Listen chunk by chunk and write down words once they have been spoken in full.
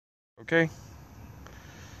Okay.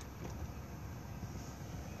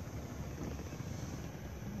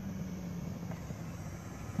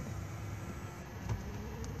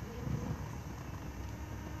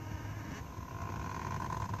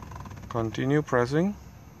 Continue pressing.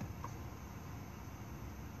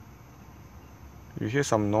 You hear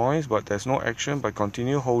some noise, but there's no action, but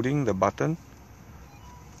continue holding the button.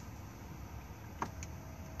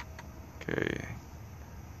 Okay.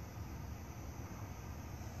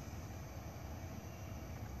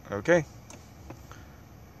 Okay.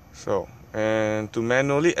 So, and to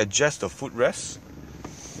manually adjust the footrest,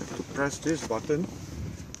 you have to press this button.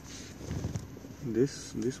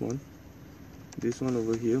 This one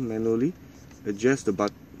over here, manually adjust the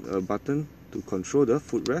button to control the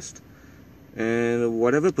footrest. And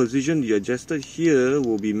whatever position you adjusted here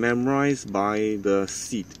will be memorized by the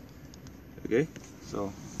seat. Okay,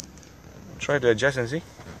 so try to adjust and see.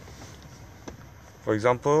 For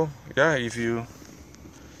example, yeah, if you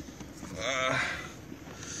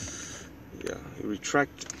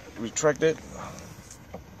retract it.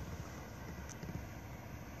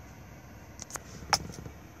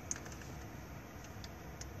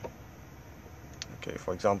 Okay,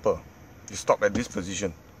 for example, you stop at this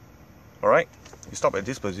position. Alright, you stop at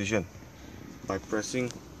this position by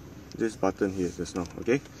pressing this button here just now.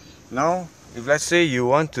 Okay, now if let's say you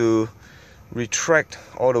want to retract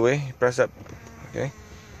all the way, press that. Okay,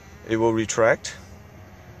 it will retract.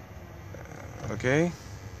 Okay,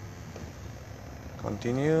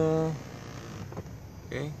 continue.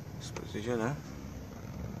 Okay, this position.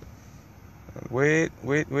 Wait,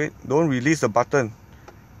 don't release the button.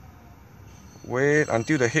 Wait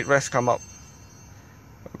until the headrest come up.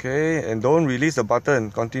 Okay, and don't release the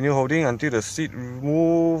button. Continue holding until the seat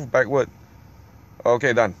move backward.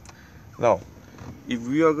 Okay, done. Now, if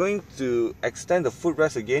we are going to extend the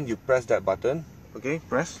footrest again, you press that button. Okay,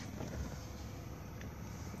 press.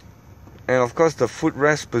 And of course, the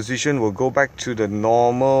footrest position will go back to the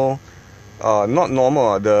normal,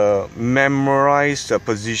 the memorized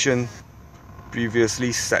position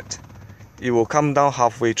previously set. It will come down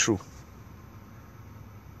halfway through.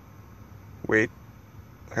 Wait.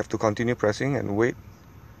 Have to continue pressing and wait.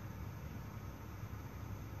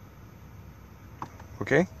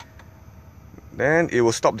 Okay, then it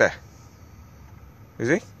will stop there. You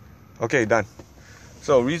see? Okay, done.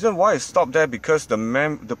 So reason why it stopped there, because the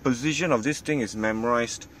position of this thing is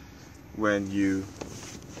memorized when you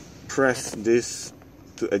press this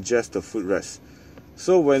to adjust the footrest.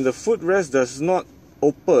 So when the footrest does not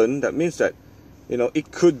open, that means that, you know, it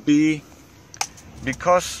could be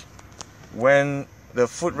because when the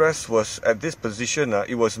footrest was at this position,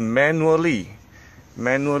 it was manually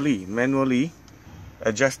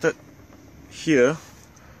adjusted here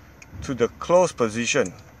to the closed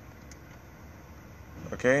position.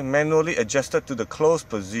 Okay, manually adjusted to the closed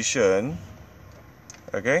position.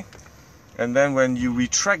 Okay, and then when you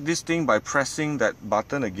retract this thing by pressing that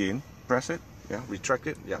button again, press it, yeah, retract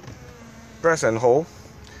it, yeah, press and hold.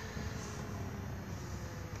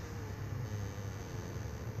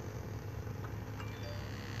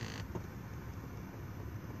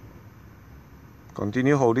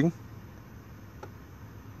 Continue holding.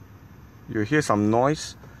 You hear some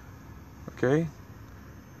noise. Okay.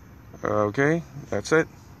 Okay, that's it.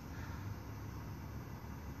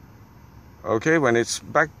 Okay, when it's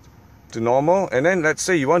back to normal, and then let's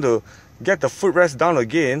say you want to get the footrest down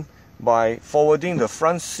again by forwarding the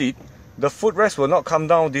front seat, the footrest will not come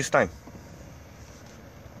down this time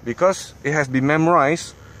because it has been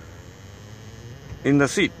memorized in the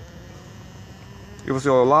seat. It was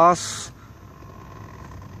your last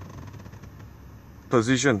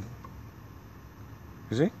position,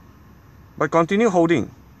 you see, but continue holding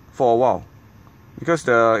for a while because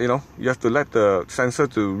you have to let the sensor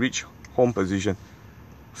to reach home position,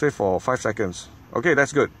 say for 5 seconds. Okay,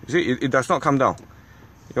 that's good. You see, it does not come down.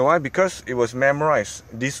 You know why? Because it was memorized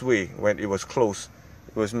this way when it was closed.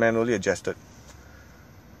 It was manually adjusted.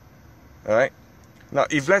 Alright, now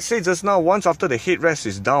if let's say just now, once after the headrest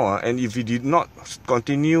is down, and if you did not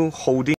continue holding